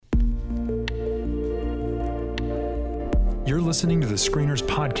You're listening to the Screeners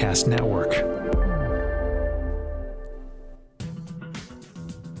Podcast Network.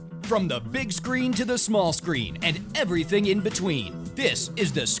 From the big screen to the small screen and everything in between, this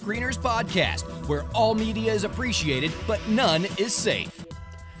is the Screeners Podcast, where all media is appreciated, but none is safe.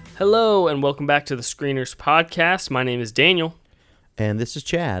 Hello, and welcome back to the Screeners Podcast. My name is Daniel. And this is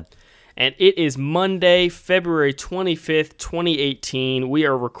Chad. And it is Monday, February 25th, 2018. We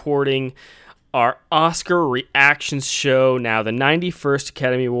are recording our Oscar reactions show. Now, the 91st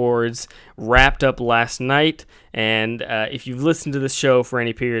Academy Awards wrapped up last night. And if you've listened to this show for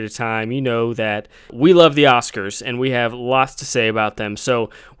any period of time, you know that we love the Oscars and we have lots to say about them. So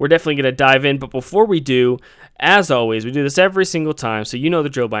we're definitely going to dive in. But before we do, as always, we do this every single time, so you know the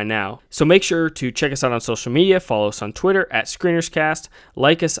drill by now. So make sure to check us out on social media. Follow us on Twitter at ScreenersCast.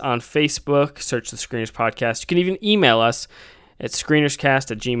 Like us on Facebook. Search the Screeners Podcast. You can even email us at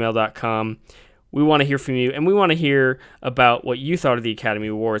screenerscast@gmail.com. We want to hear from you, and we want to hear about what you thought of the Academy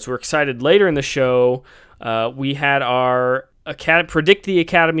Awards. We're excited. Later in the show, we had our Predict the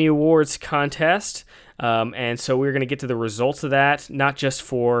Academy Awards contest. And so we're going to get to the results of that, not just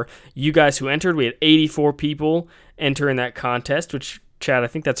for you guys who entered. We had 84 people enter in that contest, which, Chad, I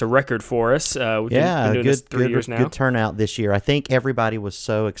think that's a record for us. We've been doing this 3 years now. Good turnout this year. I think everybody was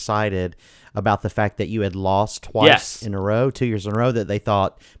so excited about the fact that you had lost twice in a row, 2 years in a row, that they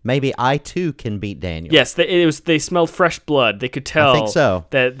thought maybe I too can beat Daniel. Yes, they smelled fresh blood. They could tell. I think so.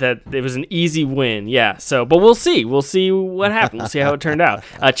 that it was an easy win. Yeah. So, but we'll see. We'll see what happened. We'll see how it turned out.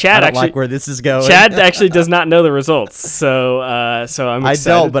 Chad I don't like where this is going. Chad actually does not know the results. So I'm excited. I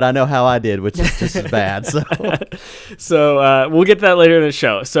don't, but I know how I did, which is just as bad. So, we'll get to that later in the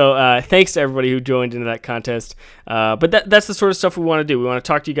show. So thanks to everybody who joined into that contest. But that's the sort of stuff we want to do. We want to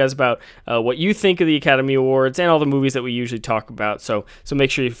talk to you guys about what you think of the Academy Awards and all the movies that we usually talk about. So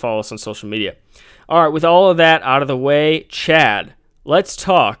make sure you follow us on social media. All right, with all of that out of the way, Chad, let's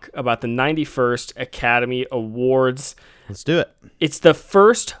talk about the 91st Academy Awards. Let's do it. It's the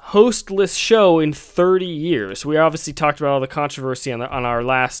first hostless show in 30 years. We obviously talked about all the controversy on our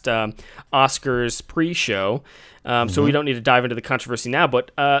last Oscars pre-show, so we don't need to dive into the controversy now.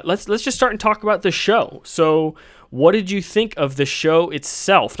 But let's just start and talk about the show. So, what did you think of the show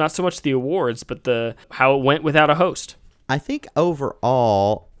itself? Not so much the awards, but how it went without a host. I think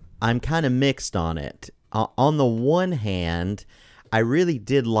overall, I'm kind of mixed on it. On the one hand, I really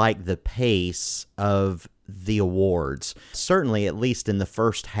did like the pace of the awards. Certainly, at least in the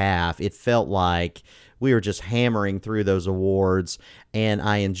first half, it felt like we were just hammering through those awards, and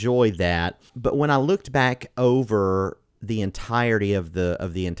I enjoyed that. But when I looked back over the entirety of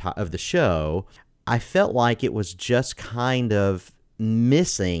the show, I felt like it was just kind of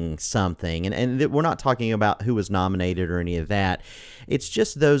missing something. And we're not talking about who was nominated or any of that. It's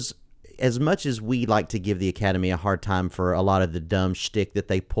just those, as much as we like to give the Academy a hard time for a lot of the dumb shtick that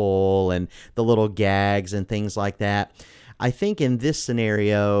they pull and the little gags and things like that, I think in this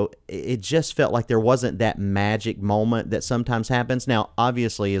scenario, it just felt like there wasn't that magic moment that sometimes happens. Now,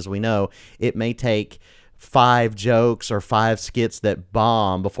 obviously, as we know, it may take 5 jokes or 5 skits that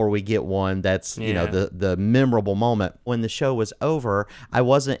bomb before we get one that's, the memorable moment. When the show was over, I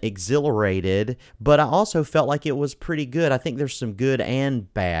wasn't exhilarated, but I also felt like it was pretty good. I think there's some good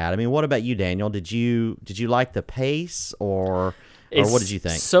and bad. I mean, what about you, Daniel? Did you like the pace or what did you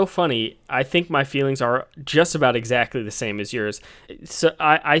think? It's so funny. I think my feelings are just about exactly the same as yours. So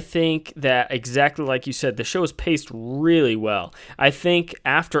I think that exactly like you said, the show is paced really well. I think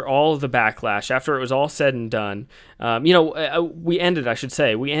after all of the backlash, after it was all said and done, we ended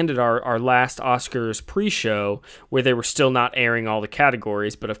our last Oscars pre-show where they were still not airing all the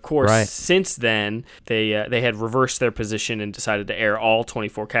categories. But of course, since then, they had reversed their position and decided to air all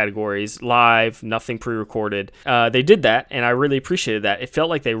 24 categories live, nothing pre-recorded. They did that, and I really appreciated that. It felt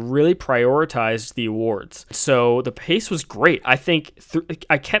like they really prioritized the awards. So the pace was great. I think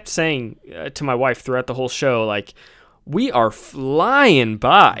I kept saying to my wife throughout the whole show, like, we are flying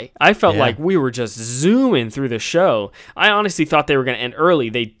by. I felt like we were just zooming through the show. I honestly thought they were going to end early.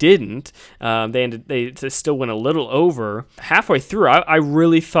 They didn't. They still went a little over. Halfway through, I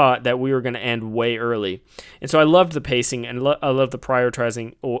really thought that we were going to end way early. And so I loved the pacing and I loved the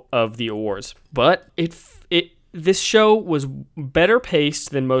prioritizing of the awards. But this show was better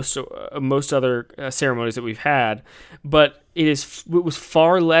paced than most other ceremonies that we've had, but it was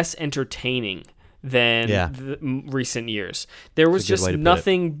far less entertaining than the recent years. There was just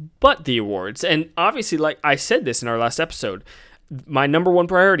nothing but the awards. And obviously, like I said this in our last episode, my number one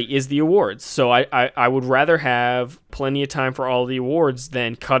priority is the awards. So I would rather have plenty of time for all the awards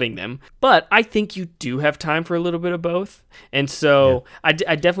than cutting them. But I think you do have time for a little bit of both. And so I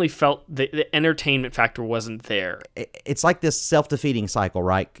definitely felt the entertainment factor wasn't there. It's like this self-defeating cycle,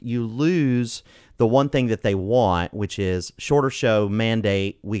 right? You lose the one thing that they want, which is shorter show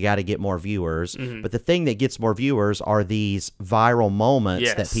mandate, we got to get more viewers. But the thing that gets more viewers are these viral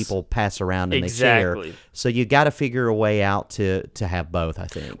moments that people pass around and they share. So you got to figure a way out to have both, I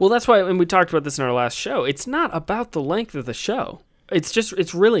think. Well, that's why, and we talked about this in our last show, it's not about the length of the show.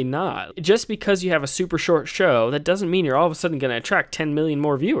 It's really not. Just because you have a super short show, that doesn't mean you're all of a sudden going to attract 10 million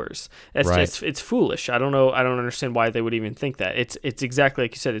more viewers. It's foolish. I don't know. I don't understand why they would even think that. It's exactly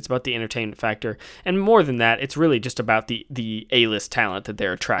like you said. It's about the entertainment factor, and more than that, it's really just about the A-list talent that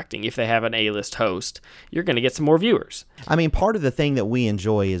they're attracting. If they have an A-list host, you're going to get some more viewers. I mean, part of the thing that we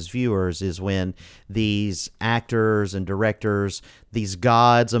enjoy as viewers is when these actors and directors, these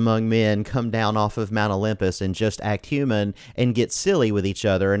gods among men, come down off of Mount Olympus and just act human and get silly with each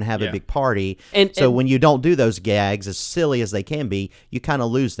other and have a big party. And when you don't do those gags, as silly as they can be, you kind of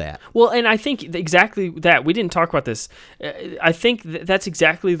lose that. Well, and I think exactly that. We didn't talk about this. I think that's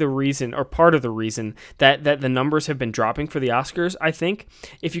exactly the reason, or part of the reason, that the numbers have been dropping for the Oscars. I think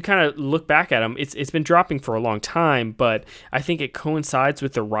if you kind of look back at them, it's been dropping for a long time, but I think it coincides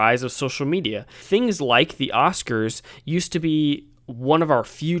with the rise of social media. Things like the Oscars used to be one of our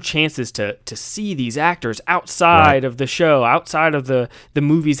few chances to see these actors outside of the show, outside of the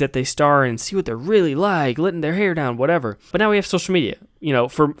movies that they star in, see what they're really like, letting their hair down, whatever. But now we have social media. You know,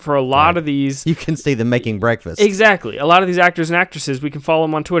 for a lot of these, you can see them making breakfast. Exactly. A lot of these actors and actresses, we can follow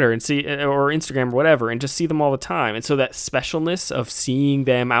them on Twitter and see, or Instagram or whatever, and just see them all the time. And so that specialness of seeing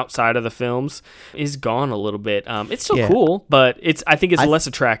them outside of the films is gone a little bit. It's still cool, but I think it's less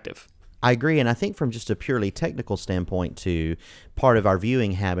attractive. I agree, and I think from just a purely technical standpoint too, part of our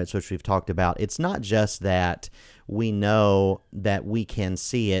viewing habits, which we've talked about, it's not just that we know that we can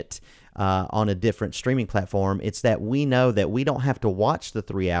see it on a different streaming platform. It's that we know that we don't have to watch the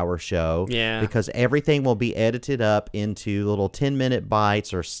 3-hour show because everything will be edited up into little 10-minute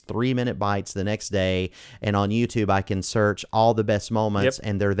bites or 3-minute bites the next day. And on YouTube, I can search all the best moments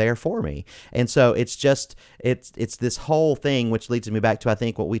and they're there for me. And so it's just, it's this whole thing, which leads me back to, I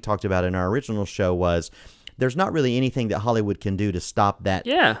think, what we talked about in our original show was, there's not really anything that Hollywood can do to stop that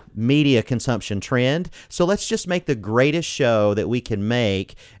media consumption trend. So let's just make the greatest show that we can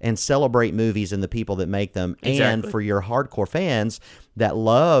make and celebrate movies and the people that make them. Exactly. And for your hardcore fans that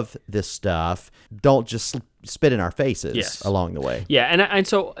love this stuff, don't just spit in our faces along the way. Yeah, and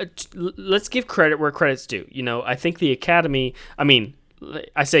so let's give credit where credit's due. You know, I think the Academy,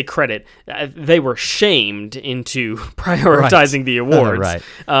 I say credit, they were shamed into prioritizing the awards.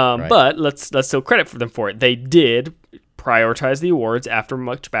 But let's still credit for them for it. They did prioritize the awards after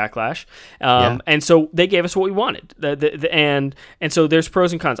much backlash, and so they gave us what we wanted. And so there's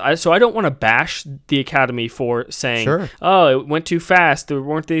pros and cons. So I don't want to bash the Academy for saying, "Oh, it went too fast. There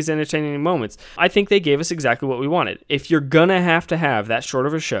weren't these entertaining moments." I think they gave us exactly what we wanted. If you're gonna have to have that short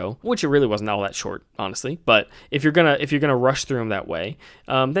of a show, which it really wasn't all that short, honestly, but if you're gonna rush through them that way,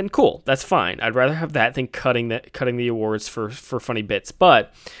 then cool, that's fine. I'd rather have that than cutting the awards for funny bits.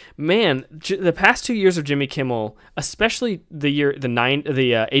 But man, the past 2 years of Jimmy Kimmel, especially the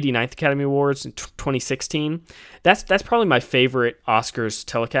 89th Academy Awards in 2016, that's probably my favorite Oscars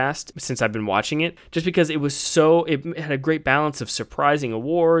telecast since I've been watching it, just because it had a great balance of surprising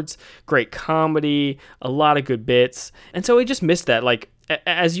awards, great comedy, a lot of good bits. And so we just missed that. Like,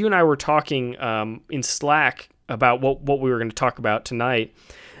 as you and I were talking in Slack about what we were going to talk about tonight,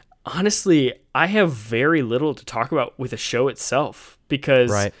 honestly, I have very little to talk about with the show itself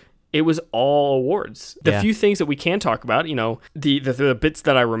because it was all awards. The few things that we can talk about, you know, the bits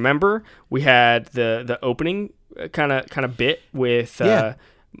that I remember, we had the opening kind of bit with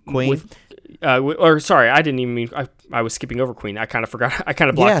Queen. I didn't even mean. I was skipping over Queen. I kind of forgot. I kind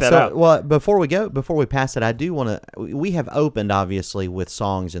of blocked that out. Well, before we pass it, I do want to. We have opened obviously with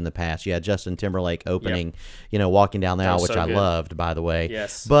songs in the past. You had Justin Timberlake opening, Walking Down the Aisle, which I loved, by the way.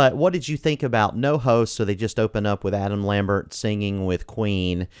 Yes. But what did you think about no host? So they just open up with Adam Lambert singing with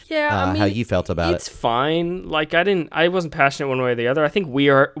Queen. Yeah, how you felt about it? It's fine. Like I wasn't passionate one way or the other. I think we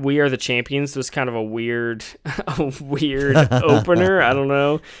are the champions was kind of a weird opener. I don't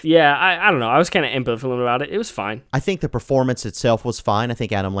know. Yeah, I don't know. I was kind of ambivalent about it. It was fine. I think the performance itself was fine. I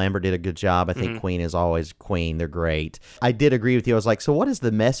think Adam Lambert did a good job. I think Queen is always Queen. They're great. I did agree with you. I was like, so what is the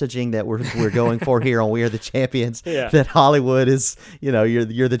messaging that we're going for here on We Are the Champions? That Hollywood is, you're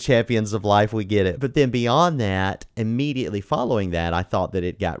the champions of life. We get it. But then beyond that, immediately following that, I thought that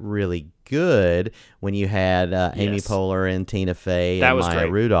it got really good when you had Amy Yes. Poehler and Tina Fey That and was Maya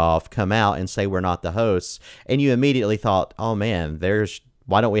great. Rudolph come out and say we're not the hosts, and you immediately thought, oh man,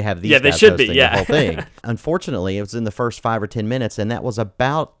 why don't we have these Yeah, they guys should be, hosting yeah. the whole thing? Unfortunately, it was in the first 5 or 10 minutes, and that was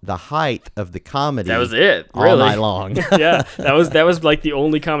about the height of the comedy. That was it, all really. night long. Yeah, that was like the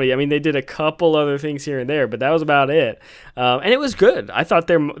only comedy. I mean, they did a couple other things here and there, but that was about it. And it was good. I thought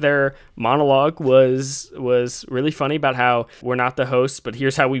their monologue was really funny about how we're not the hosts, but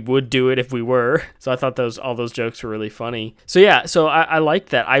here's how we would do it if we were. So I thought all those jokes were really funny. So yeah, so I liked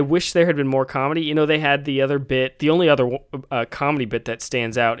that. I wish there had been more comedy. You know, they had the other bit. The only other comedy bit that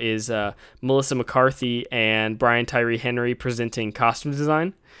stands out is Melissa McCarthy and Brian Tyree Henry presenting costume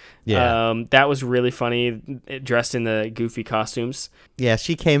design. Yeah. That was really funny, dressed in the goofy costumes. Yeah,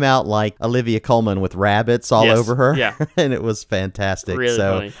 she came out like Olivia Colman with rabbits all Yes, over her. yeah. And it was fantastic. Really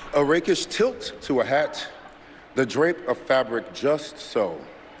so funny. A rakish tilt to a hat, the drape of fabric just so.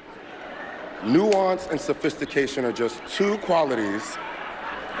 Nuance and sophistication are just two qualities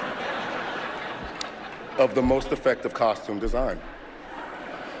of the most effective costume design.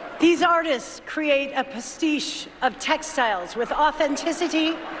 These artists create a pastiche of textiles with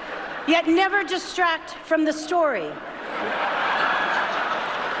authenticity, yet never distract from the story.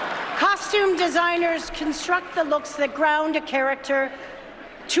 Costume designers construct the looks that ground a character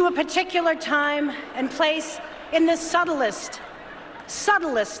to a particular time and place in the subtlest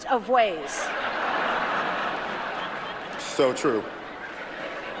of ways. So true.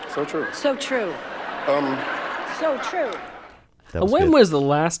 So true. So true. So true. that was When good. was the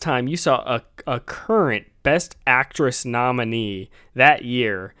last time you saw a current Best Actress nominee that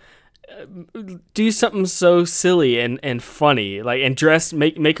year do something so silly and funny, like, and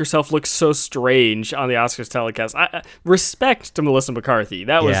make herself look so strange on the Oscars telecast? Respect to Melissa McCarthy.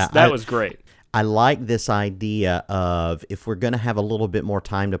 That was great. I like this idea of, if we're going to have a little bit more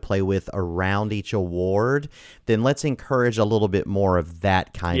time to play with around each award, then let's encourage a little bit more of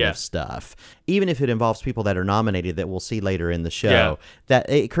that kind Yeah. of stuff. Even if it involves people that are nominated that we'll see later in the show, Yeah. that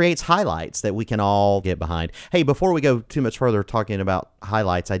it creates highlights that we can all get behind. Hey, before we go too much further talking about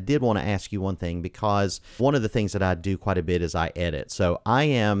highlights, I did want to ask you one thing, because one of the things that I do quite a bit is I edit. So I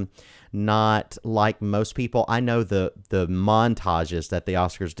am not like most people. I know the montages that the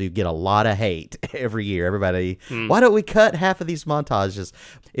Oscars do get a lot of hate every year. Everybody, why don't we cut half of these montages?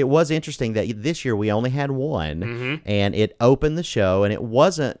 It was interesting that this year we only had one, and it opened the show, and it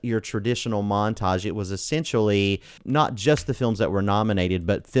wasn't your traditional montage. It was essentially not just the films that were nominated,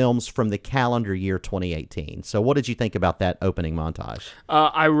 but films from the calendar year 2018. So what did you think about that opening montage?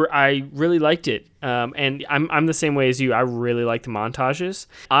 I really liked it, and I'm the same way as you. I really like the montages.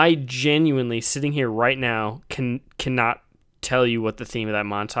 I genuinely, sitting here right now, cannot tell you what the theme of that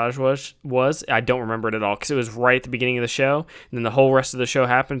montage was. I don't remember it at all, because it was right at the beginning of the show, and then the whole rest of the show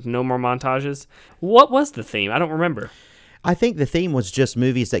happened. No more montages. What was the theme? I don't remember. I think the theme was just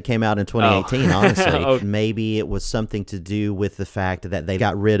movies that came out in 2018, honestly. Oh. Maybe it was something to do with the fact that they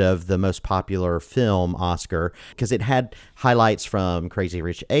got rid of the most popular film Oscar, because it had highlights from Crazy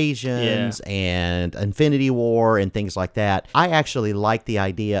Rich Asians and Infinity War and things like that. I actually like the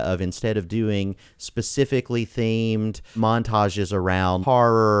idea of, instead of doing specifically themed montages around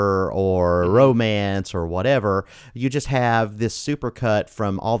horror or romance or whatever, you just have this supercut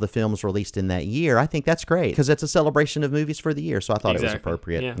from all the films released in that year. I think that's great, because it's a celebration of movies for the year, so I thought it was Exactly.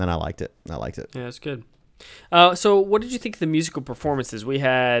 appropriate, Yeah. and I liked it. Yeah, it's good. So what did you think of the musical performances? We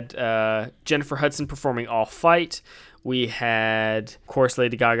had Jennifer Hudson performing All Fight. We had, of course,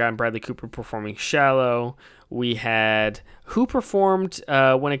 Lady Gaga and Bradley Cooper performing Shallow. We had, who performed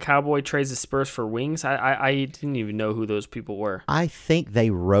When a Cowboy Trades His Spurs for Wings? I didn't even know who those people were. I think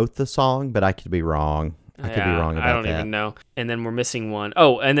they wrote the song, but I could be wrong. I could be wrong about that. I don't even know. And then we're missing one.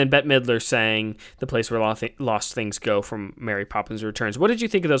 Oh, and then Bette Midler sang The Place Where Lost Things Go from Mary Poppins Returns. What did you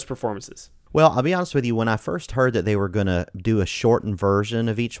think of those performances? Well, I'll be honest with you. When I first heard that they were going to do a shortened version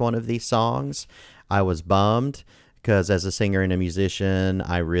of each one of these songs, I was bummed, because as a singer and a musician,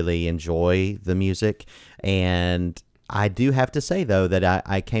 I really enjoy the music. And I do have to say, though, that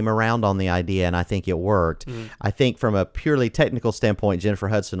I came around on the idea, and I think it worked. I think from a purely technical standpoint, Jennifer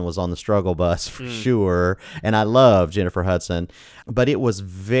Hudson was on the struggle bus for sure, and I love Jennifer Hudson. But it was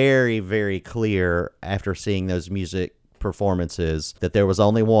very, very clear after seeing those music performances that there was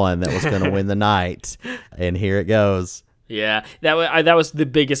only one that was going to win the night, and here it goes. Yeah, that was the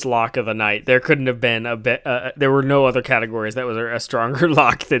biggest lock of the night. There couldn't have been there were no other categories that was a stronger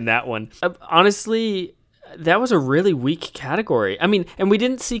lock than that one. Honestly, that was a really weak category. I mean, and we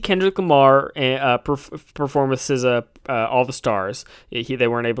didn't see Kendrick Lamar perform with SZA All the Stars. They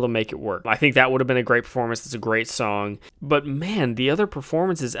weren't able to make it work. I think that would have been a great performance. It's a great song. But man, the other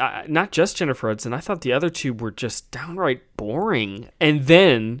performances, not just Jennifer Hudson, I thought the other two were just downright boring. And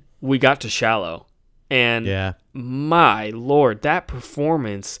then we got to Shallow. And my Lord, that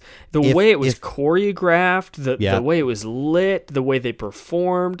performance, the way it was choreographed, the way it was lit, the way they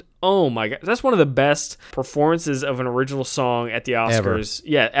performed, oh my God. That's one of the best performances of an original song at the Oscars. Ever.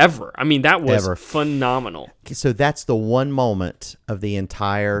 Yeah, ever. I mean, that was phenomenal. So that's the one moment of the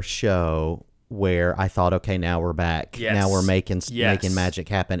entire show where I thought, okay, now we're back. Yes. Now we're making magic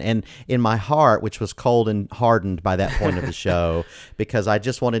happen. And in my heart, which was cold and hardened by that point of the show, because I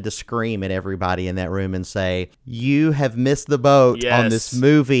just wanted to scream at everybody in that room and say, you have missed the boat on this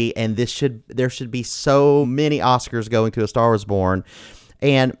movie, and there should be so many Oscars going to A Star Is Born.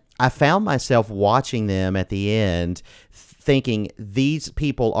 And I found myself watching them at the end thinking these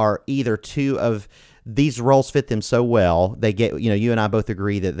people are either two of these roles fit them so well. They get, you and I both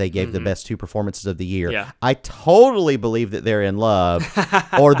agree that they gave the best two performances of the year. Yeah. I totally believe that they're in love,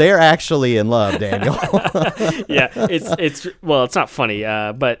 or they're actually in love, Daniel. Yeah, it's not funny,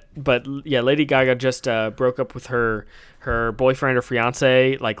 but yeah, Lady Gaga just broke up with her boyfriend or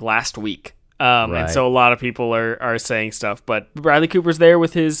fiance like last week. And so a lot of people are saying stuff, but Bradley Cooper's there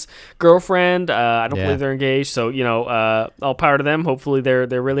with his girlfriend. I don't believe they're engaged, so all power to them. Hopefully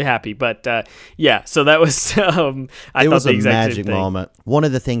they're really happy. But so that was I thought was the a exact magic same thing. moment. One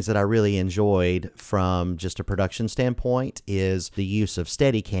of the things that I really enjoyed from just a production standpoint is the use of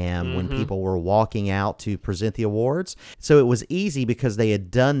Steadicam when people were walking out to present the awards. So it was easy because they had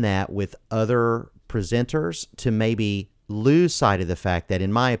done that with other presenters to maybe lose sight of the fact that,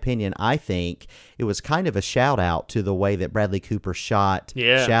 in my opinion, I think it was kind of a shout out to the way that Bradley Cooper shot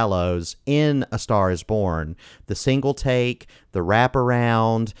Shallows in A Star Is Born. The single take, the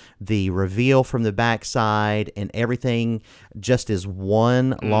wraparound, the reveal from the backside, and everything just as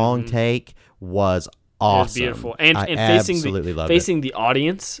one long take was awesome. It was beautiful, and absolutely facing the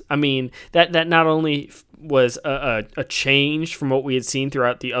audience. I mean, that not only was a change from what we had seen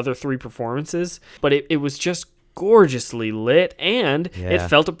throughout the other three performances, but it was just gorgeously lit, and it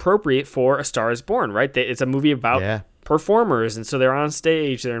felt appropriate for A Star Is Born, right? It's a movie about performers, and so they're on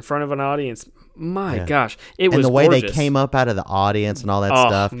stage, they're in front of an audience. My gosh, it was gorgeous. And the way gorgeous. they came up out of the audience and all that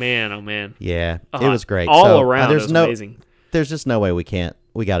stuff. Oh man. Yeah, it was great. All around, it was amazing. There's just no way we got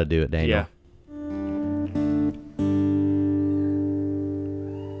to do it, Daniel. Yeah.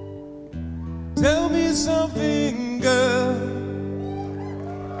 Tell me something, girl.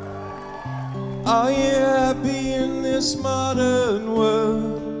 Are you happy in this modern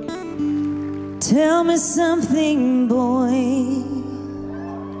world? Tell me something, boy.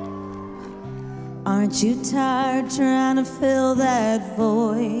 Aren't you tired trying to fill that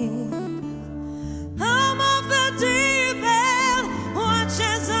void? I'm off the deep end, watch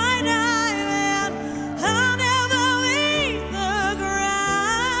as I dive in. I'll never leave the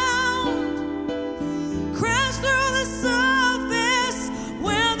ground. Crash through the surface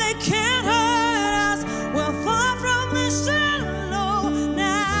where they can't hurt us. We're far from the shallow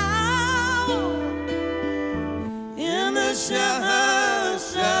now. In the shallow.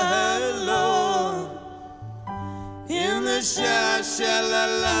 In the shallow,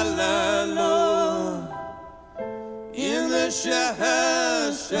 in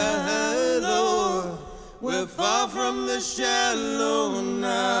the shallow, we're far from the shallow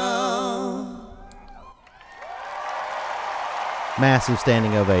now. Massive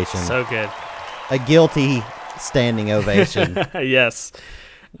standing ovation. So good. A guilty standing ovation. Yes.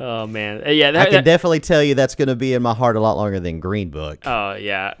 Oh man, yeah. I can definitely tell you that's going to be in my heart a lot longer than Green Book. Oh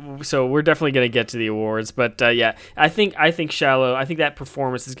yeah. So we're definitely going to get to the awards, but yeah, I think Shallow. I think that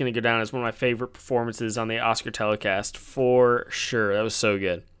performance is going to go down as one of my favorite performances on the Oscar telecast for sure. That was so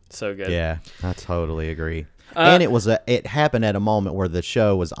good, so good. Yeah, I totally agree. And it happened at a moment where the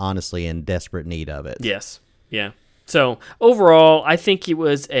show was honestly in desperate need of it. Yes. Yeah. So overall, I think it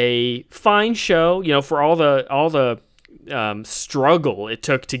was a fine show. For all the struggle it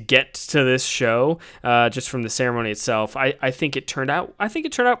took to get to this show, just from the ceremony itself, I think it turned out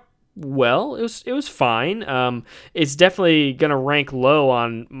well. It was fine. It's definitely gonna rank low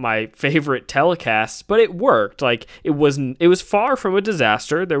on my favorite telecasts, but it worked. Like it was far from a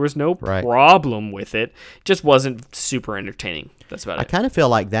disaster. There was no problem with it. It just wasn't super entertaining. That's about it. I kind of feel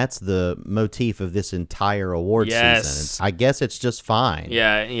like that's the motif of this entire award season. I guess it's just fine.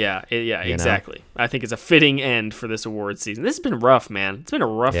 Yeah, exactly. I think it's a fitting end for this award season. This has been rough, man. It's been a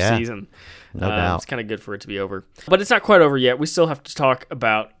rough season. No doubt. It's kind of good for it to be over. But it's not quite over yet. We still have to talk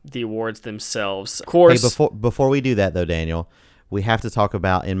about the awards themselves. Of course. Hey, before we do that, though, Daniel, we have to talk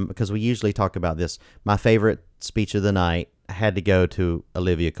about, and because we usually talk about this, my favorite speech of the night had to go to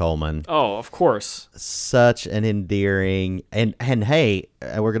Olivia Colman. Oh, of course. Such an endearing, and hey,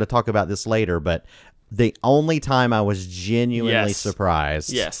 we're going to talk about this later, but the only time I was genuinely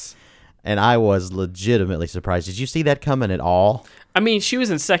surprised. Yes. And I was legitimately surprised. Did you see that coming at all? I mean, she was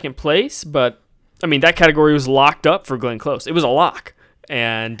in second place, but I mean, that category was locked up for Glenn Close. It was a lock.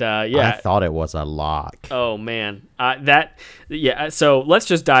 And I thought it was a lock. Oh man, So let's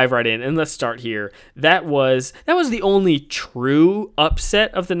just dive right in and let's start here. That was the only true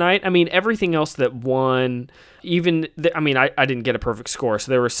upset of the night. I mean, everything else that won, I didn't get a perfect score,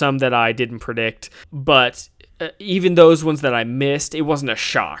 so there were some that I didn't predict, but even those ones that I missed, it wasn't a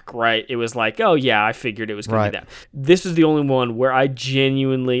shock, right? It was like, oh yeah, I figured it was going to be that. This was the only one where I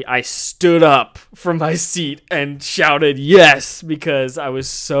stood up from my seat and shouted yes, because I was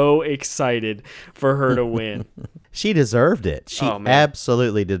so excited for her to win. She deserved it. She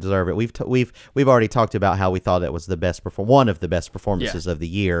absolutely deserved it. We've already talked about how we thought it was one of the best performances of the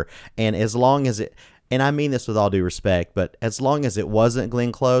year, and as long as it, and I mean this with all due respect, but as long as it wasn't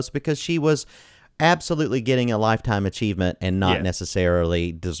Glenn Close, because she was absolutely getting a lifetime achievement and not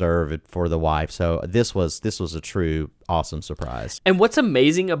necessarily deserve it for the wife. So this was a true awesome surprise. And what's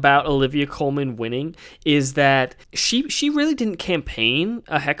amazing about Olivia Colman winning is that she really didn't campaign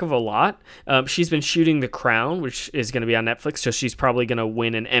a heck of a lot. She's been shooting The Crown, which is going to be on Netflix, so she's probably going to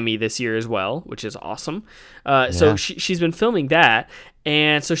win an Emmy this year as well, which is awesome. So she's been filming that.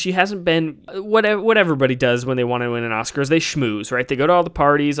 And so she hasn't been what everybody does when they want to win an Oscar is they schmooze, right? They go to all the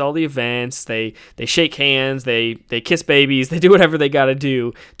parties, all the events, they shake hands, they kiss babies, they do whatever they got to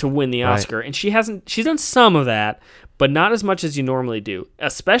do to win the Oscar. And she's done some of that, but not as much as you normally do,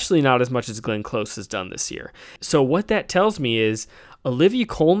 especially not as much as Glenn Close has done this year. So what that tells me is Olivia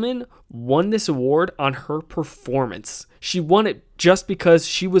Colman won this award on her performance. She won it just because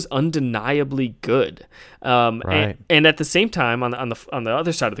she was undeniably good. And at the same time, on the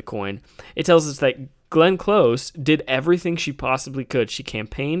other side of the coin, it tells us that Glenn Close did everything she possibly could. She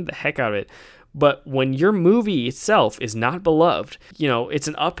campaigned the heck out of it. But when your movie itself is not beloved, it's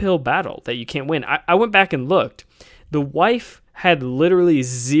an uphill battle that you can't win. I went back and looked. The Wife had literally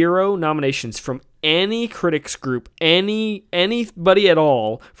 0 nominations from any critics group, anybody at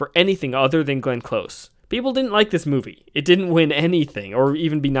all for anything other than Glenn Close. People didn't like this movie. It didn't win anything or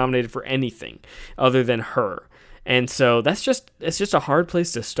even be nominated for anything other than her. And so it's just a hard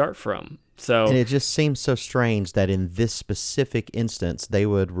place to start from. And it just seems so strange that in this specific instance they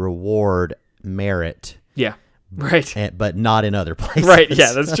would reward merit. Yeah. Right. But not in other places. Right.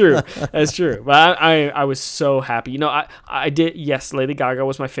 Yeah, that's true. That's true. But I was so happy. I did. Yes, Lady Gaga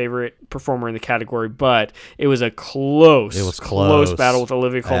was my favorite performer in the category, but it was a close battle with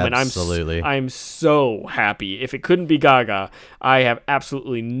Olivia Colman. Absolutely. I'm so happy. If it couldn't be Gaga, I have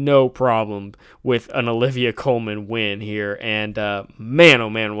absolutely no problem with an Olivia Colman win here. And man, oh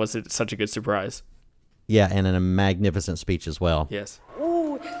man, was it such a good surprise. Yeah, and a magnificent speech as well. Yes.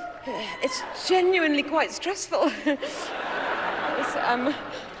 Ooh. It's genuinely quite stressful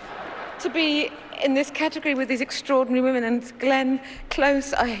to be in this category with these extraordinary women. And Glenn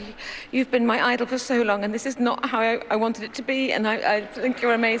Close, you've been my idol for so long, and this is not how I wanted it to be. And I think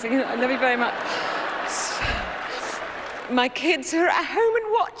you're amazing. I love you very much. My kids are at home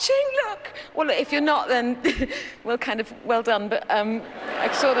and watching. Look. Well, if you're not, then well done. But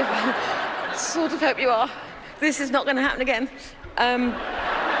I sort of hope you are. This is not going to happen again.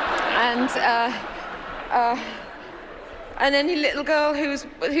 And any little girl who's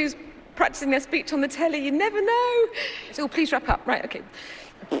practicing their speech on the telly, you never know. So please wrap up. Right, okay.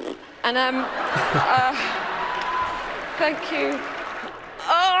 And thank you.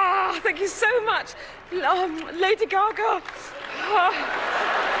 Oh, thank you so much, Lady Gaga.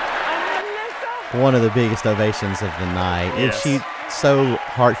 One of the biggest ovations of the night. Yes. And she so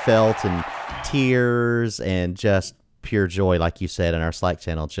heartfelt and tears and just pure joy, like you said in our Slack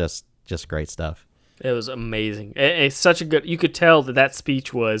channel. Just great stuff. It was amazing. It's such a good. You could tell that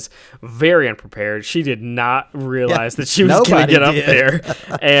speech was very unprepared. She did not realize that she was going to get up there,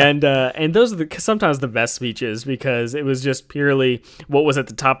 and those are sometimes the best speeches because it was just purely what was at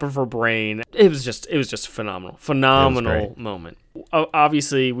the top of her brain. It was just phenomenal moment.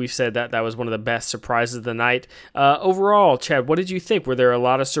 Obviously, we've said that was one of the best surprises of the night. Overall, Chad, what did you think? Were there a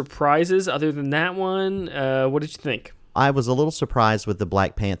lot of surprises other than that one? What did you think? I was a little surprised with the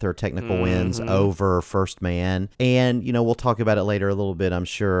Black Panther technical wins over First Man. And, we'll talk about it later a little bit, I'm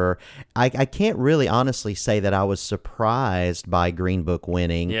sure. I can't really honestly say that I was surprised by Green Book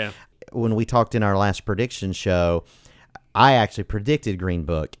winning. Yeah. When we talked in our last prediction show, I actually predicted Green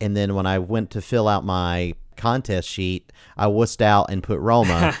Book. And then when I went to fill out my contest sheet, I wussed out and put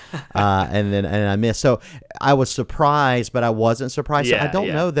Roma, and I missed. So I was surprised, but I wasn't surprised. So I don't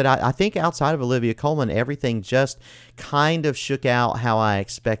know that I think outside of Olivia Colman, everything just kind of shook out how I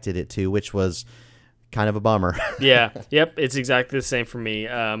expected it to, which was kind of a bummer. Yep, it's exactly the same for me.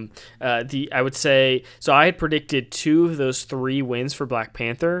 I would say, so I had predicted 2 of those 3 wins for Black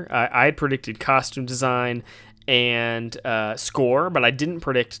Panther. I had predicted costume design and score, but I didn't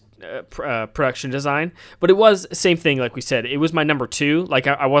predict production design. But it was same thing, like we said. It was my number 2. Like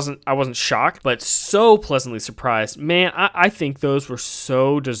I wasn't shocked, but so pleasantly surprised. Man, I think those were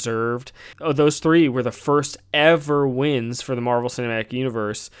so deserved. Those 3 were the first ever wins for the Marvel Cinematic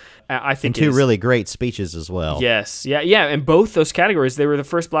Universe. I think, and 2 really great speeches as well. Yes, yeah. In both those categories, they were the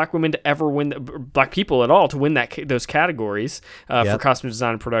first black women to ever win, black people at all to win those categories for costume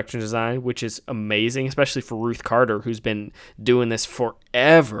design and production design, which is amazing, especially for Ruth Carter, who's been doing this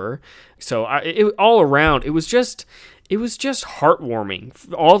forever. So all around, it was just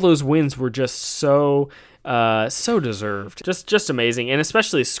heartwarming. All those wins were just so deserved, just amazing, and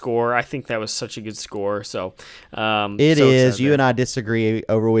especially score. I think that was such a good score. So it is. You and I disagree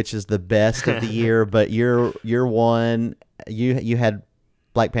over which is the best of the year, but you're one. You had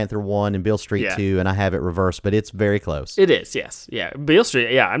Black Panther 1 and Beale Street 2, and I have it reversed, but it's very close. It is, yes. Yeah, Beale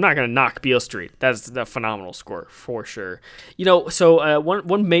Street, I'm not going to knock Beale Street. That's a phenomenal score, for sure. So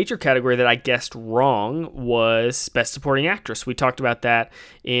one major category that I guessed wrong was Best Supporting Actress. We talked about that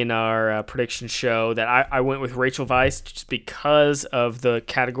in our prediction show, that I went with Rachel Weisz just because of the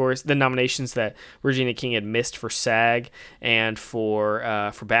categories, the nominations that Regina King had missed for SAG and for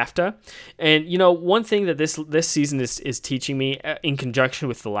BAFTA. And, one thing that this season is teaching me in conjunction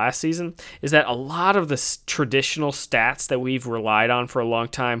with the last season is that a lot of the traditional stats that we've relied on for a long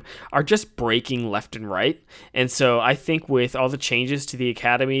time are just breaking left and right. And so I think with all the changes to the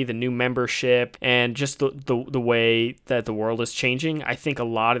Academy, the new membership, and just the way that the world is changing, I think a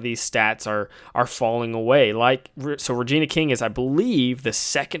lot of these stats are falling away. So Regina King is, I believe, the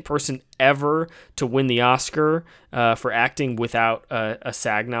second person ever to win the Oscar for acting without a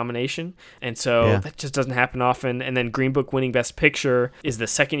SAG nomination. And so that just doesn't happen often. And then Green Book winning Best Picture is the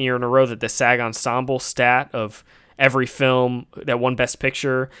second year in a row that the SAG Ensemble stat of every film that won Best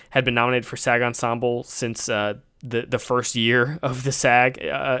Picture had been nominated for SAG Ensemble since the first year of the SAG.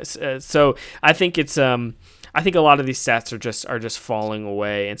 So I think it's I think a lot of these stats are just falling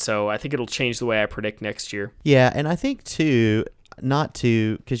away, and so I think it'll change the way I predict next year. Yeah, and I think too,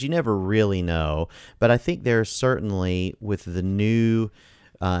 because you never really know, but I think there's certainly, with the new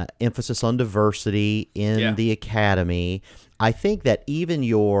emphasis on diversity in the Academy, I think that even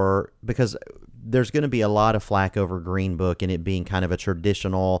because there's going to be a lot of flack over Green Book and it being kind of a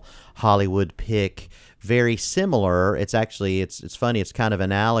traditional Hollywood pick, very similar. It's actually, it's funny, it's kind of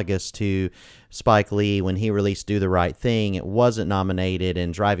analogous to Spike Lee when he released Do the Right Thing. It wasn't nominated,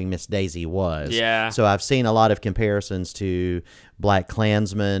 and Driving Miss Daisy was. Yeah. So I've seen a lot of comparisons to Black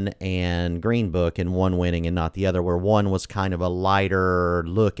Klansman and Green Book, and one winning and not the other, where one was kind of a lighter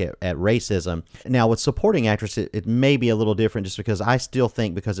look at racism. Now, with supporting actress, it may be a little different, just because I still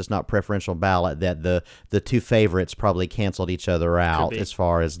think, because it's not preferential ballot, that the 2 favorites probably canceled each other out as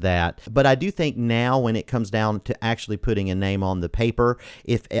far as that. But I do think now, when it comes down to actually putting a name on the paper,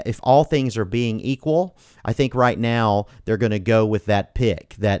 if all things are being equal, I think right now they're going to go with that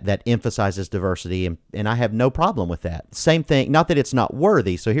pick that emphasizes diversity, and I have no problem with that. Same thing, not that it's not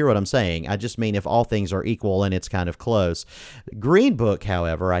worthy, so hear what I'm saying. I just mean if all things are equal and it's kind of close. Green Book,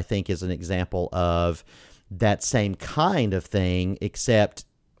 however, I think is an example of that same kind of thing, except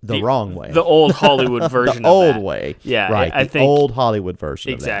the wrong way. The old Hollywood version the of old that. way. Yeah, right. I the think old Hollywood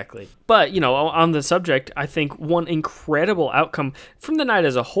version exactly. of that. But, on the subject, I think one incredible outcome from the night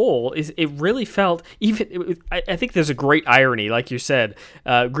as a whole is it really felt, I think there's a great irony, like you said.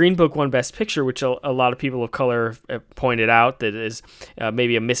 Green Book won Best Picture, which a lot of people of color have pointed out that is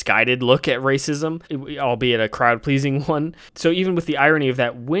maybe a misguided look at racism, albeit a crowd-pleasing one. So even with the irony of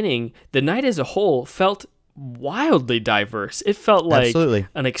that winning, the night as a whole felt wildly diverse. It felt like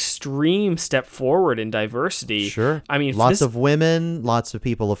an extreme step forward in diversity. Sure. I mean, lots of women, lots of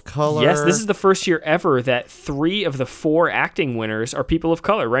people of color. Yes, this is the first year ever that 3 of the 4 acting winners are people of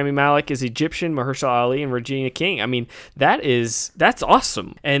color. Rami Malek is Egyptian, Mahershala Ali, and Regina King. I mean, that's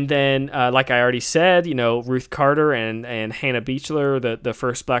awesome. And then, like I already said, Ruth Carter and Hannah Beachler, the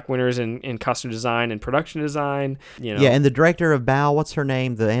first black winners in costume design and production design. Yeah, and the director of Bao, what's her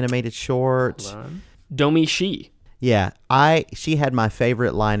name? The animated short. Hold on. Domi Shi. Yeah, she had my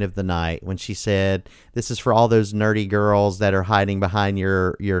favorite line of the night when she said, "This is for all those nerdy girls that are hiding behind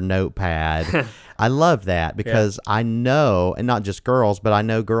your notepad." I love that because I know, and not just girls, but I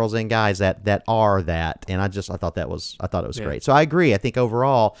know girls and guys that are that, and I thought it was great. So I agree. I think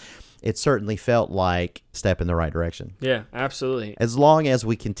overall, it certainly felt like a step in the right direction. Yeah, absolutely. As long as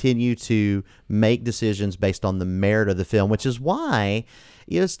we continue to make decisions based on the merit of the film, which is why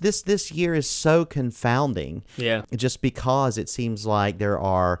this year is so confounding. Yeah. Just because it seems like there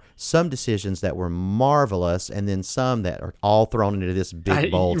are some decisions that were marvelous and then some that are all thrown into this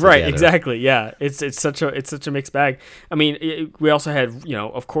big bowl together. Right, exactly. Yeah. It's such a mixed bag. I mean, we also had,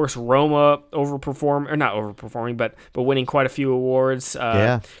 of course, Roma not overperforming, but winning quite a few awards.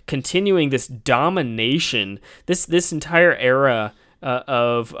 Continuing this domination. This entire era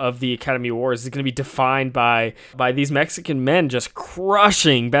of the Academy Awards is going to be defined by these Mexican men just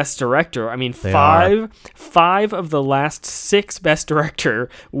crushing Best Director. I mean, five of the last 6 Best Director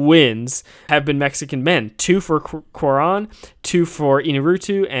wins have been Mexican men. 2 for Cuarón, 2 for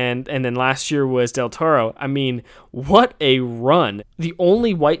Iñárritu, and then last year was Del Toro. I mean, what a run. The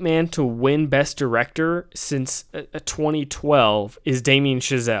only white man to win Best Director since 2012 is Damien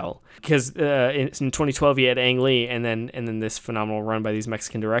Chazelle. Because in 2012 he had Ang Lee, and then this phenomenal run by these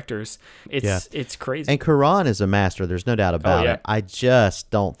Mexican directors. It's crazy. And Cuarón is a master. There's no doubt about it. I just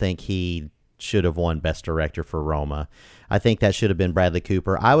don't think he should have won Best Director for Roma. I think that should have been Bradley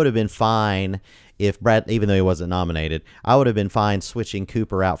Cooper. I would have been fine if even though he wasn't nominated, I would have been fine switching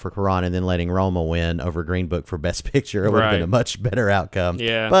Cooper out for Cuarón and then letting Roma win over Green Book for Best Picture. It would have been a much better outcome.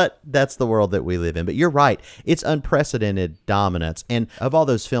 Yeah. But that's the world that we live in. But you're right. It's unprecedented dominance. And of all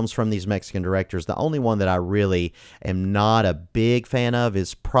those films from these Mexican directors, the only one that I really am not a big fan of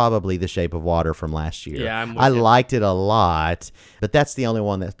is probably The Shape of Water from last year. Yeah, I liked it a lot, but that's the only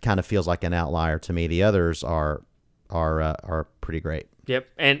one that kind of feels like an outlier to me. The others are pretty great. Yep,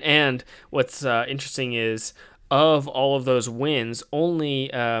 and what's interesting is of all of those wins, only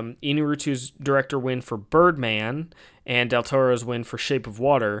Iñárritu's director win for Birdman and Del Toro's win for Shape of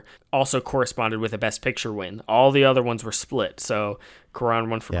Water also corresponded with a Best Picture win. All the other ones were split. So Cuarón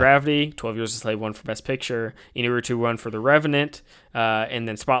won for Gravity, 12 Years a Slave won for Best Picture, Iñárritu won for The Revenant, and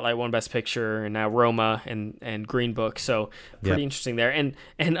then Spotlight won Best Picture, and now Roma and Green Book. So pretty interesting there. And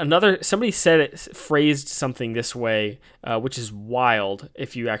somebody phrased something this way, which is wild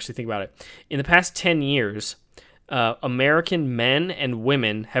if you actually think about it. In the past 10 years, American men and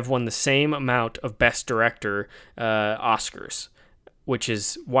women have won the same amount of Best Director Oscars, which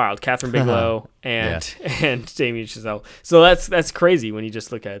is wild. Catherine Bigelow and Damien Chazelle. So that's crazy when you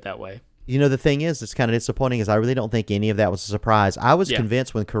just look at it that way. The thing is, it's kind of disappointing is I really don't think any of that was a surprise. I was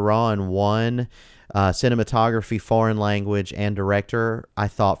convinced when Cuarón won cinematography, foreign language, and director, I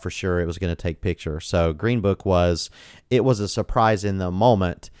thought for sure it was going to take picture. So Green Book was a surprise in the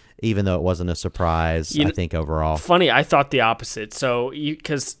moment, even though it wasn't a surprise, I think, overall. Funny, I thought the opposite. So,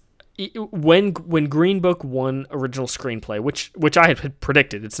 because when Green Book won original screenplay, which I had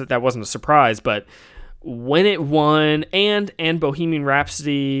predicted, that wasn't a surprise, but when it won, and Bohemian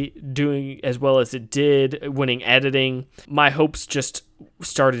Rhapsody doing as well as it did, winning editing, my hopes just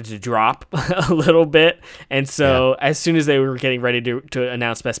started to drop a little bit. And so as soon as they were getting ready to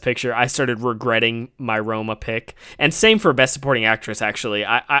announce Best Picture, I started regretting my Roma pick. And same for Best Supporting Actress, actually.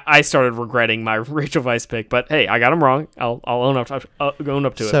 I started regretting my Rachel Weisz pick, but hey, I got them wrong. I'll own up to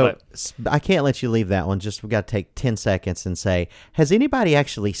it. So I can't let you leave that one. Just we got to take 10 seconds and say, has anybody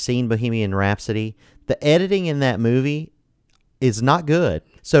actually seen Bohemian Rhapsody? The editing in that movie is not good.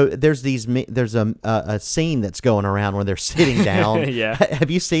 So there's a scene that's going around where they're sitting down.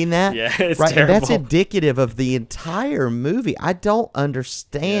 Have you seen that? Yeah, it's right. terrible. And that's indicative of the entire movie. I don't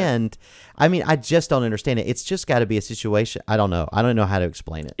understand. I mean, I just don't understand it. It's just got to be a situation. I don't know. I don't know how to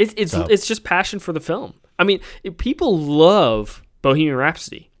explain it. It's just passion for the film. I mean, people love Bohemian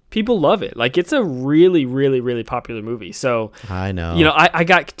Rhapsody. People love it. Like, it's a really, really, really popular movie. So I know. I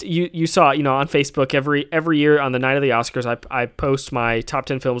got you saw on Facebook every year on the night of the Oscars, I post my top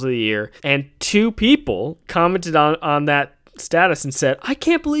 10 films of the year, and 2 people commented on that status and said, I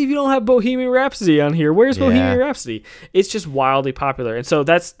can't believe you don't have Bohemian Rhapsody on here. Where's Bohemian Rhapsody? It's just wildly popular. And so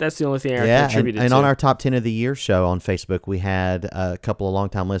that's the only thing I can attribute it to. And on our top 10 of the year show on Facebook, we had a couple of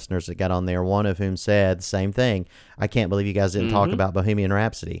longtime listeners that got on there, one of whom said the same thing. I can't believe you guys didn't talk about Bohemian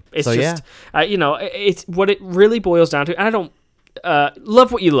Rhapsody. It's it's what it really boils down to. And I don't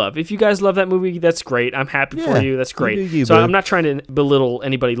love what you love. If you guys love that movie, that's great. I'm happy for you. That's great. So I'm not trying to belittle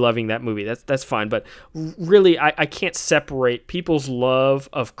anybody loving that movie. That's fine. But really, I can't separate people's love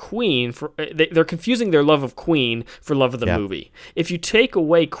of Queen. They're confusing their love of Queen for love of the movie. If you take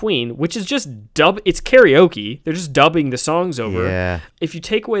away Queen, which is just it's karaoke. They're just dubbing the songs over. Yeah. If you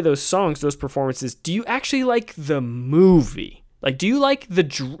take away those songs, those performances, do you actually like the movie? Like, do you like the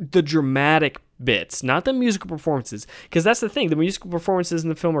dramatic bits, not the musical performances. Because that's the thing. The musical performances in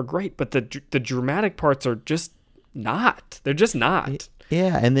the film are great, but the dramatic parts are just not. They're just not.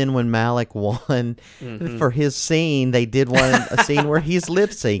 Yeah, and then when Malik won for his scene, they did a scene where he's lip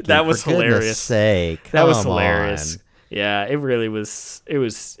syncing. That was for goodness hilarious. Sake, That was come hilarious. on. Yeah, it really was. It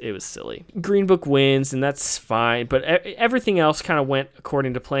was silly. Green Book wins, and that's fine. But everything else kind of went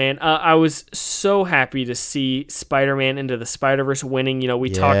according to plan. I was so happy to see Spider-Man Into the Spider-Verse winning. You know, we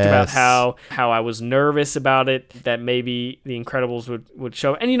talked about how I was nervous about it, that maybe The Incredibles would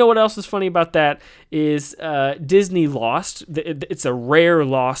show. And you know what else is funny about that is Disney lost. It's a rare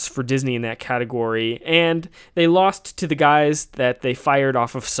loss for Disney in that category, and they lost to the guys that they fired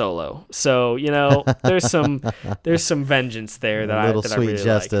off of Solo. So you know, there's some vengeance there that I really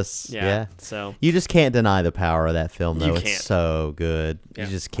justice. Like. Yeah. So you just can't deny the power of that film, though. You can't. It's so good. Yeah.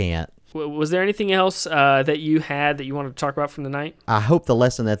 You just can't. Was there anything else that you had that you wanted to talk about from the night? I hope the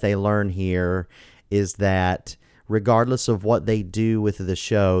lesson that they learn here is that regardless of what they do with the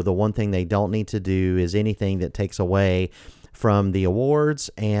show, the one thing they don't need to do is anything that takes away from the awards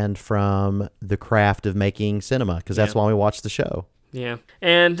and from the craft of making cinema, because that's why we watch the show. Yeah,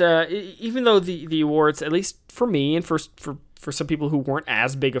 and even though the awards, at least for me and for some people who weren't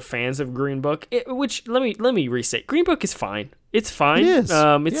as big of fans of Green Book, which let me restate, Green Book is fine. It's fine. It is.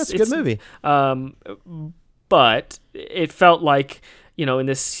 It's a good movie. But it felt like, you know, in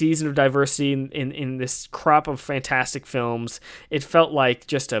this season of diversity, in this crop of fantastic films, it felt like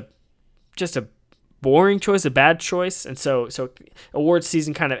just a boring choice, a bad choice, and so awards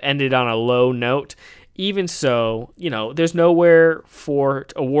season kind of ended on a low note. Even so, you know, there's nowhere for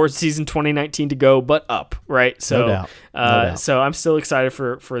awards season 2019 to go but up, right? So, no doubt. So I'm still excited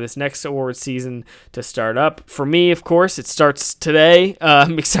for this next awards season to start up. For me, of course, it starts today.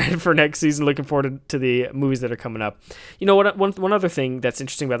 I'm excited for next season. Looking forward to the movies that are coming up. You know what? One other thing that's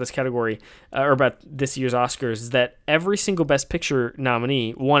interesting about this category, or about this year's Oscars, is that every single Best Picture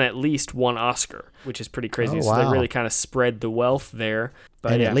nominee won at least one Oscar, which is pretty crazy. Oh, So wow. they really kind of spread the wealth there.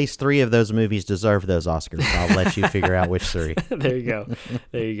 But and yeah. at least 3 of those movies deserve those Oscars. I'll let you figure out which 3. There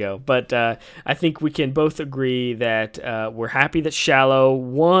you go. But I think we can both agree that we're happy that Shallow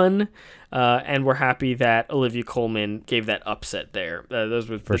won, and we're happy that Olivia Colman gave that upset there. Those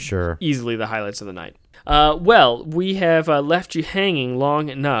were sure easily the highlights of the night. Well, we have left you hanging long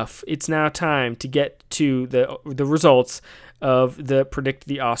enough. It's now time to get to the results of the Predict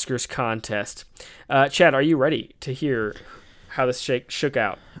the Oscars contest. Chad, are you ready to hear how this shook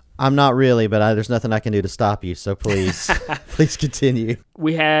out? I'm not really, but there's nothing I can do to stop you, so please, please continue.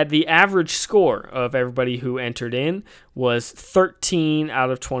 We had the average score of everybody who entered in was 13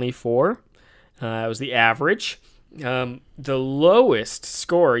 out of 24. That was the average. The lowest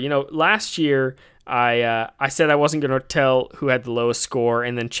score, you know, last year I said I wasn't going to tell who had the lowest score,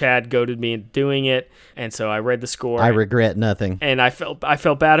 and then Chad goaded me into doing it, and so I read the score. I regret nothing. And I felt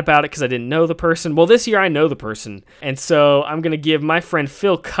bad about it because I didn't know the person. Well, this year I know the person, and so I'm going to give my friend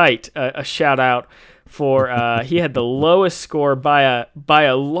Phil Kite a shout out for he had the lowest score by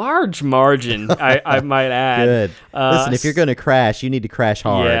a large margin. I might add. Good. Listen, if you're going to crash, you need to crash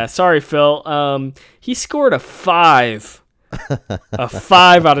hard. Yeah, sorry, Phil. He scored a 5. A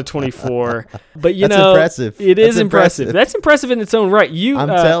 5 out of 24, but That's impressive. It is impressive. That's impressive in its own right. I'm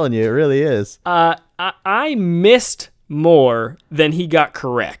telling you, it really is. I missed more than he got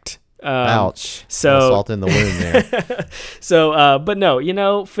correct. Ouch. So salt in the wound there. So, but no, you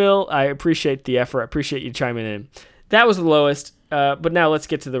know, Phil, I appreciate the effort. I appreciate you chiming in. That was the lowest. But now let's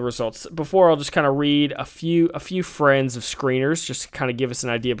get to the results. Before, I'll just kind of read a few friends of screeners, just to kind of give us an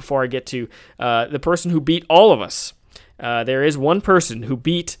idea before I get to the person who beat all of us. There is one person who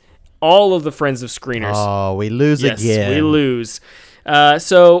beat all of the friends of screeners. Oh, we lose again. Yes, we lose.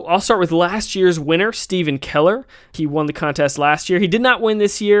 So I'll start with last year's winner, Stephen Keller. He won the contest last year. He did not win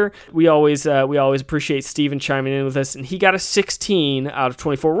this year. We always appreciate Stephen chiming in with us, and he got a 16 out of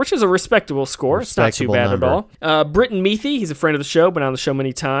 24, which is a respectable score. It's not too bad at all. Britton Meathy, he's a friend of the show, been on the show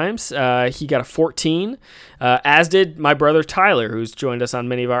many times. He got a 14, as did my brother Tyler, who's joined us on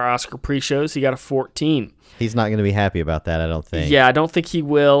many of our Oscar pre-shows. He got a 14. He's not going to be happy about that, I don't think. Yeah, I don't think he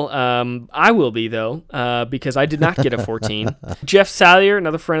will. I will be, though, because I did not get a 14. Jeff Salyer,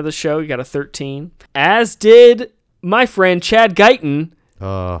 another friend of the show, he got a 13. As did my friend Chad Guyton,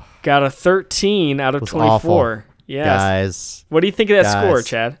 got a 13 out of 24. Awful. Yes. Guys. What do you think of that score,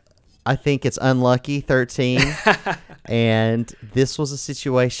 Chad? I think it's unlucky, 13. And this was a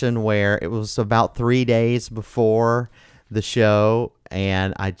situation where it was about 3 days before the show,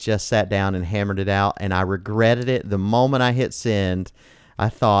 and I just sat down and hammered it out, and I regretted it the moment I hit send. I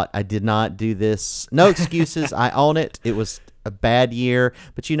thought I did not do this. No excuses. I own it. It was a bad year,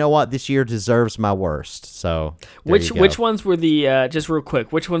 but you know what? This year deserves my worst. So which ones were the just real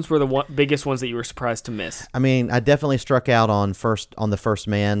quick? Which ones were the biggest ones that you were surprised to miss? I mean, I definitely struck out on the First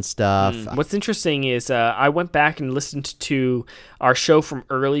Man stuff. What's interesting is I went back and listened to our show from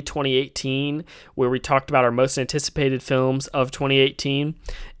early 2018 where we talked about our most anticipated films of 2018,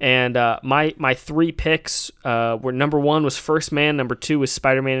 and my 3 picks were number 1 was First Man, number 2 was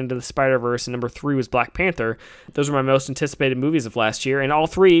Spider-Man Into the Spider-Verse, and number 3 was Black Panther. Those were my most anticipated movies of last year, and all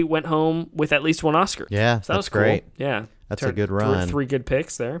 3 went home with at least 1 Oscar. Yeah, so that was great. Cool. Yeah, that's a good run. 3 good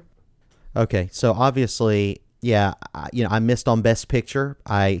picks there. Okay, so obviously, yeah, I missed on Best Picture.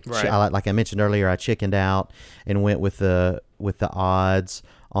 I like I mentioned earlier, I chickened out and went with the odds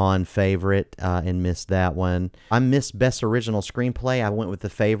on Favorite and missed that one. I missed Best Original Screenplay. I went with The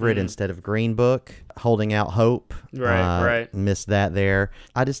Favorite instead of Green Book. Holding Out Hope. Right. Missed that there.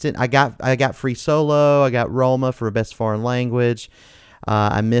 I just didn't. I got Free Solo. I got Roma for Best Foreign Language.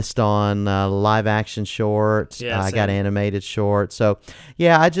 I missed on live action short. Yeah, I got animated short. So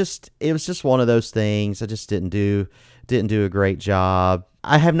yeah, it was just one of those things. I just didn't do a great job.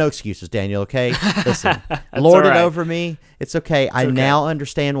 I have no excuses, Daniel, okay? Listen, lord it over me. It's okay. I now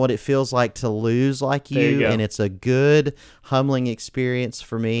understand what it feels like to lose like you, and it's a good, humbling experience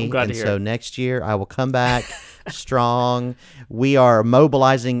for me. I'm glad to hear it. Next year, I will come back strong. We are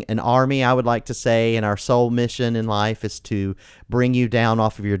mobilizing an army, I would like to say, and our sole mission in life is to bring you down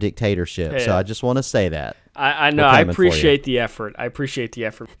off of your dictatorship. So I just want to say that. I know. I appreciate the effort.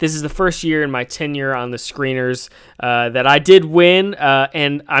 This is the first year in my tenure on the screeners that I did win,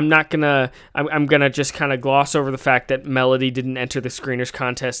 and I'm gonna just kind of gloss over the fact that Melody didn't enter the screeners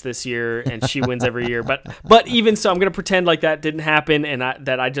contest this year, and she wins every year. But even so, I'm gonna pretend like that didn't happen, and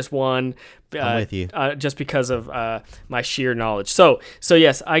that I just won. I'm with you. Just because of my sheer knowledge. So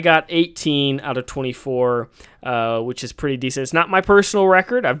yes, I got 18 out of 24, which is pretty decent. It's not my personal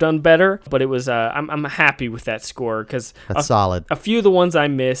record. I've done better, but it was. I'm happy with that score because that's solid. A few of the ones I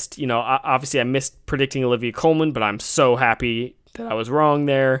missed, obviously I missed predicting Olivia Colman, but I'm so happy that I was wrong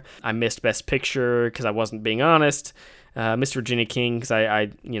there. I missed Best Picture because I wasn't being honest. Missed Virginia King because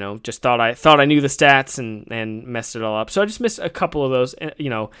I just thought I knew the stats and messed it all up. So I just missed a couple of those.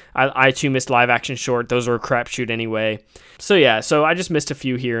 I too missed live action short. Those are a crapshoot anyway. So yeah, so I just missed a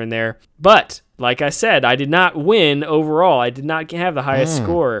few here and there. But like I said, I did not win overall. I did not have the highest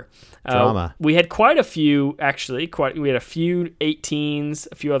score. Drama. We had quite a few actually. We had a few 18s,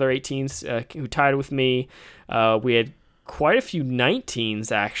 a few other 18s who tied with me. We had quite a few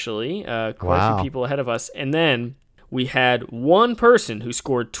 19s actually. Quite a few people ahead of us, and then we had one person who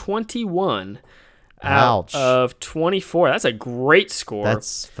scored 21 out of 24. That's a great score.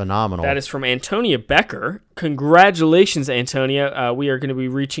 That's phenomenal. That is from Antonia Becker. Congratulations, Antonia. We are going to be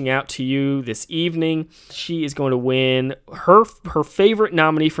reaching out to you this evening. She is going to win her favorite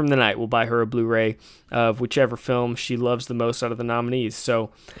nominee from the night. We'll buy her a Blu-ray of whichever film she loves the most out of the nominees.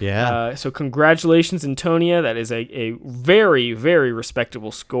 So yeah. So congratulations, Antonia. That is a very, very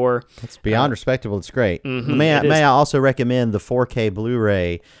respectable score. It's beyond respectable. It's great. Mm-hmm, May I also recommend the 4K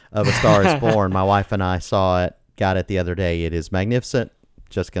Blu-ray of A Star Is Born? My wife and I saw it, got it the other day. It is magnificent.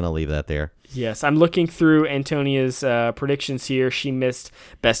 Just going to leave that there. Yes, I'm looking through Antonia's predictions here. She missed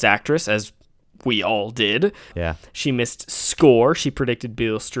Best Actress, as we all did. Yeah. She missed Score. She predicted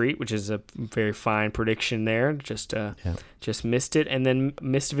Beale Street, which is a very fine prediction there. Just missed it, and then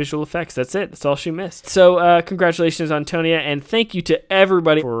missed Visual Effects. That's it. That's all she missed. So congratulations, Antonia, and thank you to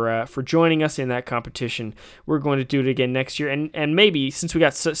everybody for joining us in that competition. We're going to do it again next year, and maybe since we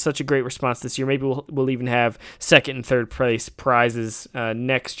got such a great response this year, maybe we'll even have second and third place prizes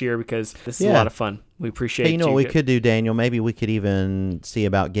next year because this is a lot of fun. We appreciate it. Hey, you know what we could do, Daniel? Maybe we could even see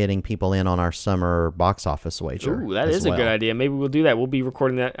about getting people in on our summer box office wager. Ooh, that is a good idea. Maybe we'll do that. We'll be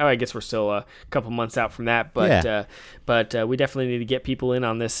recording that. Oh, I guess we're still a couple months out from that, but we definitely need to get people in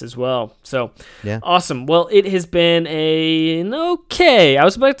on this as well. So, awesome. Well, it has been an okay. I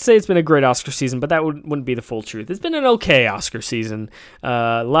was about to say it's been a great Oscar season, but that wouldn't be the full truth. It's been an okay Oscar season.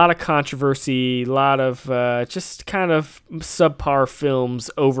 A lot of controversy, a lot of just kind of subpar films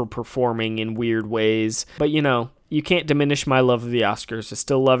overperforming in weird ways. But you can't diminish my love of the Oscars. I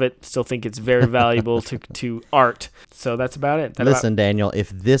still love it. Still think it's very valuable to art. So that's about it. Listen, Daniel, if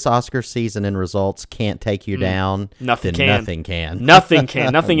this Oscar season and results can't take you down, nothing then can. Nothing can. Nothing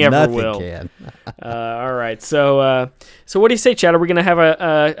can. Nothing ever nothing will. Can. All right. So what do you say, Chad? Are we going to have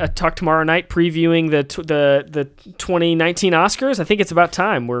a talk tomorrow night previewing the 2019 Oscars? I think it's about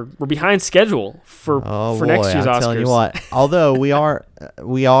time. We're behind schedule for next year's Oscars. I'm telling you what. Although we are.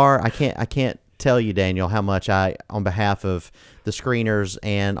 I can't tell you, Daniel, how much on behalf of the screeners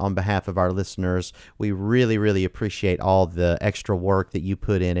and on behalf of our listeners, we really, really appreciate all the extra work that you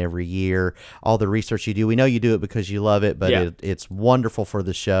put in every year, all the research you do. We know you do it because you love it, but it's wonderful for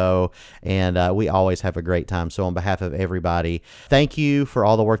the show, and we always have a great time. So on behalf of everybody, thank you for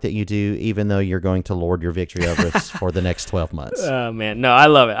all the work that you do, even though you're going to lord your victory over us for the next 12 months. Oh, man. No, I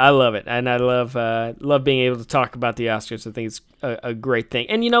love it. And I love being able to talk about the Oscars. I think it's a great thing.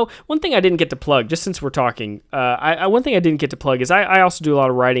 And, one thing I didn't get to plug, just since we're talking, one thing I didn't get to plug is I also do a lot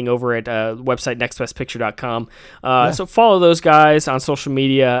of writing over at website nextbestpicture.com. So follow those guys on social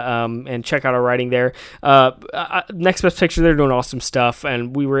media and check out our writing there. Next Best Picture, they're doing awesome stuff,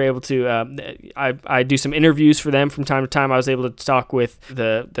 and we were able to, I do some interviews for them from time to time. I was able to talk with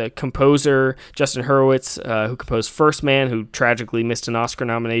the composer, Justin Hurwitz, who composed First Man, who tragically missed an Oscar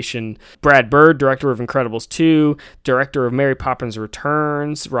nomination, Brad Bird, director of Incredibles 2, director of Mary Poppins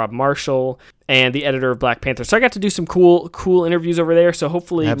Returns, Rob Marshall, and the editor of Black Panther. So I got to do some cool interviews over there. So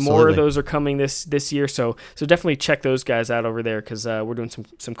hopefully more of those are coming this year. So definitely check those guys out over there, because we're doing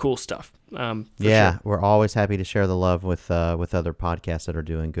some cool stuff. Sure. We're always happy to share the love with other podcasts that are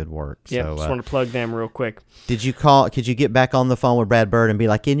doing good work. Yeah, so, just want to plug them real quick. Could you get back on the phone with Brad Bird and be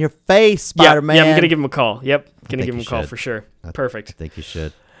like, in your face, Spider-Man? Yeah, I'm going to give him a call. Yep, going to give him a call for sure. Perfect. I think you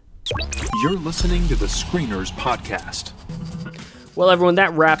should. You're listening to the Screeners Podcast. Well, everyone,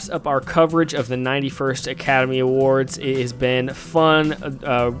 that wraps up our coverage of the 91st Academy Awards. It has been fun,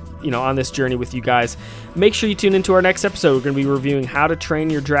 on this journey with you guys. Make sure you tune into our next episode. We're going to be reviewing How to Train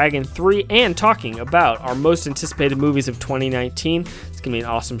Your Dragon 3 and talking about our most anticipated movies of 2019. It's going to be an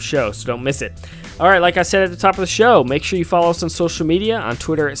awesome show, so don't miss it. All right, like I said at the top of the show, make sure you follow us on social media, on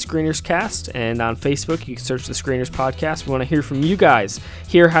Twitter at ScreenersCast, and on Facebook, you can search the Screeners Podcast. We want to hear from you guys,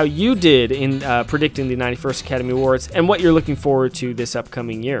 hear how you did in predicting the 91st Academy Awards, and what you're looking forward to this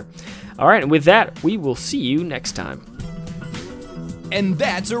upcoming year. All right, and with that, we will see you next time. And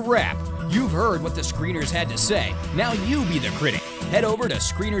that's a wrap. You've heard what the screeners had to say. Now you be the critic. Head over to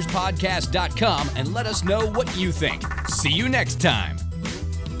screenerspodcast.com and let us know what you think. See you next time.